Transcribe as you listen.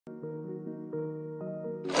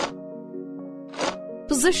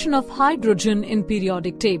Position of hydrogen in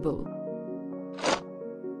periodic table.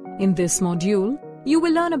 In this module, you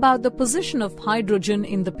will learn about the position of hydrogen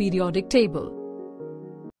in the periodic table.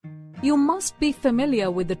 You must be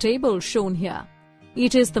familiar with the table shown here.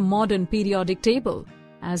 It is the modern periodic table.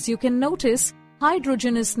 As you can notice,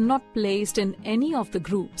 hydrogen is not placed in any of the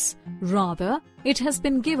groups. Rather, it has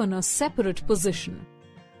been given a separate position.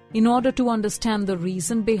 In order to understand the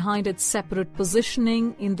reason behind its separate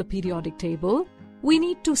positioning in the periodic table, we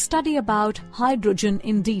need to study about hydrogen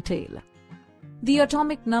in detail. The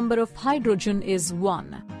atomic number of hydrogen is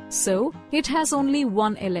 1, so it has only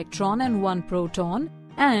one electron and one proton,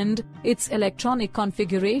 and its electronic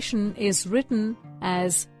configuration is written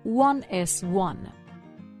as 1s1.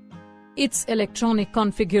 Its electronic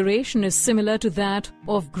configuration is similar to that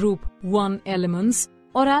of group 1 elements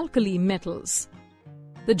or alkali metals.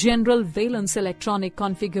 The general valence electronic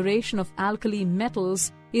configuration of alkali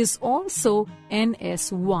metals is also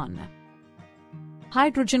ns1.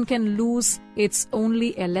 Hydrogen can lose its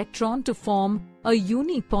only electron to form a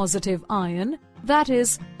unipositive ion, that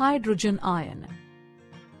is, hydrogen ion.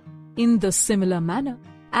 In the similar manner,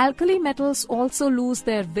 alkali metals also lose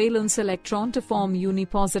their valence electron to form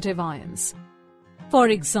unipositive ions. For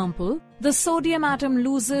example, the sodium atom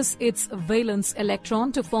loses its valence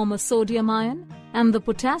electron to form a sodium ion, and the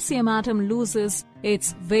potassium atom loses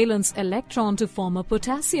its valence electron to form a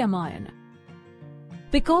potassium ion.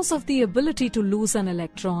 Because of the ability to lose an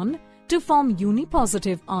electron to form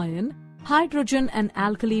unipositive ion, hydrogen and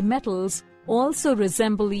alkali metals also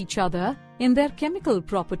resemble each other in their chemical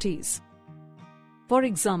properties. For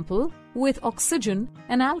example, with oxygen,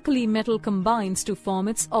 an alkali metal combines to form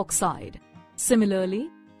its oxide. Similarly,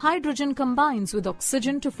 hydrogen combines with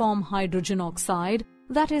oxygen to form hydrogen oxide,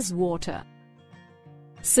 that is water.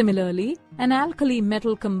 Similarly, an alkali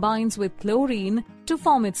metal combines with chlorine to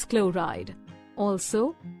form its chloride.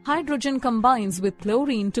 Also, hydrogen combines with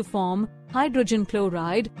chlorine to form hydrogen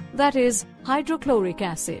chloride, that is hydrochloric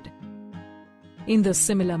acid. In the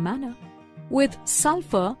similar manner, with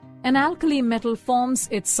sulfur, an alkali metal forms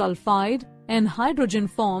its sulfide and hydrogen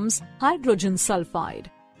forms hydrogen sulfide.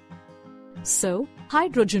 So,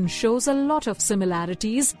 hydrogen shows a lot of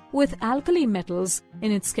similarities with alkali metals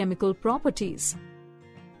in its chemical properties.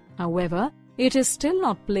 However, it is still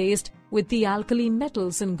not placed with the alkali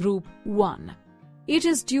metals in group 1. It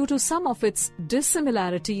is due to some of its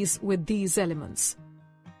dissimilarities with these elements.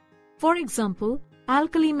 For example,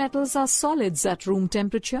 alkali metals are solids at room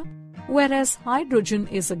temperature, whereas hydrogen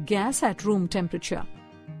is a gas at room temperature.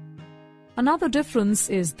 Another difference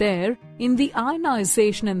is there in the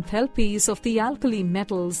ionization enthalpies of the alkali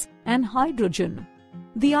metals and hydrogen.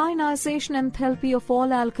 The ionization enthalpy of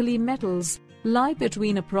all alkali metals lie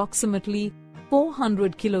between approximately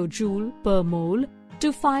 400 kJ per mole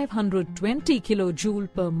to 520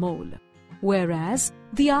 kJ per mole, whereas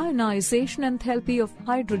the ionization enthalpy of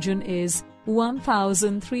hydrogen is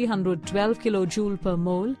 1312 kJ per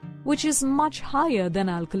mole, which is much higher than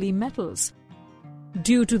alkali metals.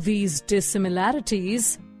 Due to these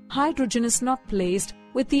dissimilarities, hydrogen is not placed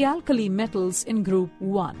with the alkali metals in group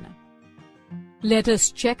 1. Let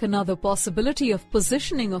us check another possibility of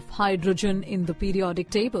positioning of hydrogen in the periodic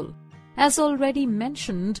table. As already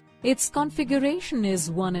mentioned, its configuration is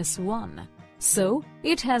 1s1, so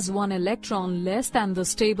it has one electron less than the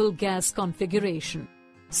stable gas configuration.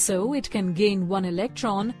 So it can gain one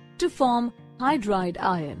electron to form hydride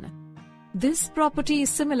ion. This property is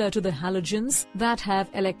similar to the halogens that have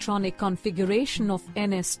electronic configuration of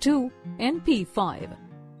ns2, np5,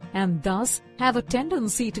 and thus have a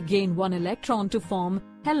tendency to gain one electron to form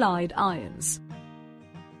halide ions.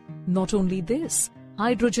 Not only this,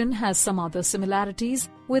 hydrogen has some other similarities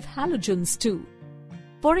with halogens too.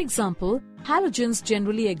 For example, halogens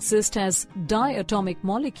generally exist as diatomic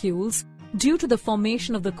molecules due to the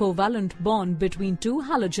formation of the covalent bond between two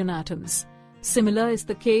halogen atoms. Similar is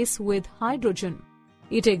the case with hydrogen.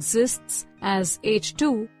 It exists as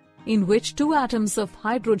H2, in which two atoms of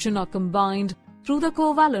hydrogen are combined through the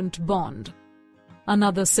covalent bond.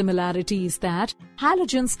 Another similarity is that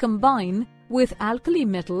halogens combine with alkali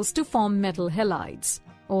metals to form metal halides.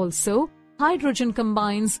 Also, hydrogen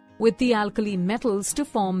combines with the alkali metals to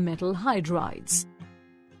form metal hydrides.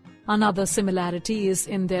 Another similarity is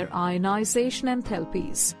in their ionization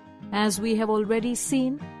enthalpies. As we have already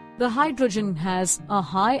seen, the hydrogen has a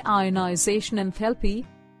high ionization enthalpy,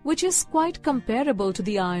 which is quite comparable to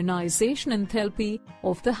the ionization enthalpy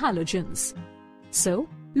of the halogens. So,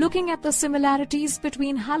 looking at the similarities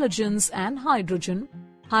between halogens and hydrogen,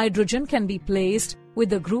 hydrogen can be placed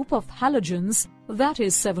with a group of halogens, that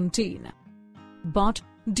is 17. But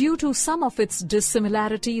due to some of its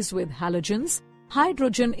dissimilarities with halogens,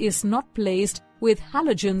 hydrogen is not placed with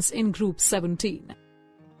halogens in group 17.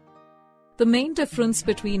 The main difference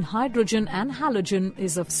between hydrogen and halogen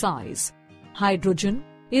is of size. Hydrogen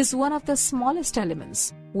is one of the smallest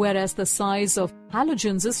elements, whereas the size of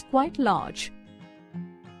halogens is quite large.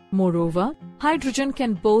 Moreover, hydrogen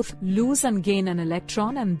can both lose and gain an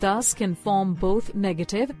electron and thus can form both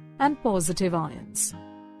negative and positive ions.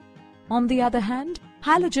 On the other hand,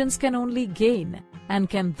 halogens can only gain and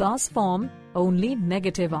can thus form only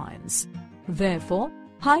negative ions. Therefore,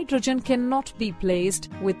 hydrogen cannot be placed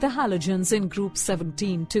with the halogens in group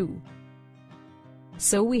 17 too.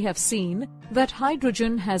 So we have seen that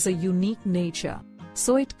hydrogen has a unique nature,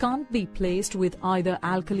 so it can't be placed with either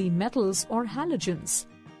alkali metals or halogens.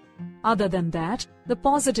 Other than that, the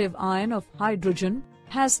positive ion of hydrogen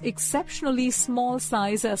has exceptionally small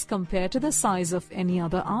size as compared to the size of any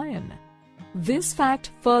other ion. This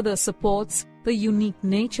fact further supports the unique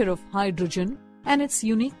nature of hydrogen and its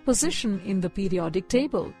unique position in the periodic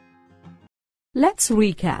table. Let's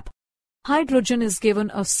recap. Hydrogen is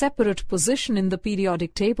given a separate position in the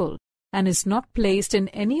periodic table and is not placed in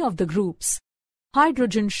any of the groups.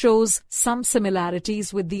 Hydrogen shows some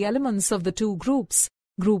similarities with the elements of the two groups,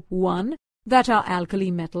 Group 1, that are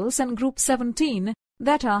alkali metals, and Group 17,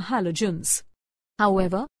 that are halogens.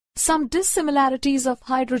 However, some dissimilarities of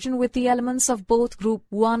hydrogen with the elements of both Group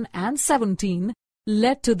 1 and 17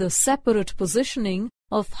 led to the separate positioning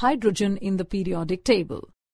of hydrogen in the periodic table.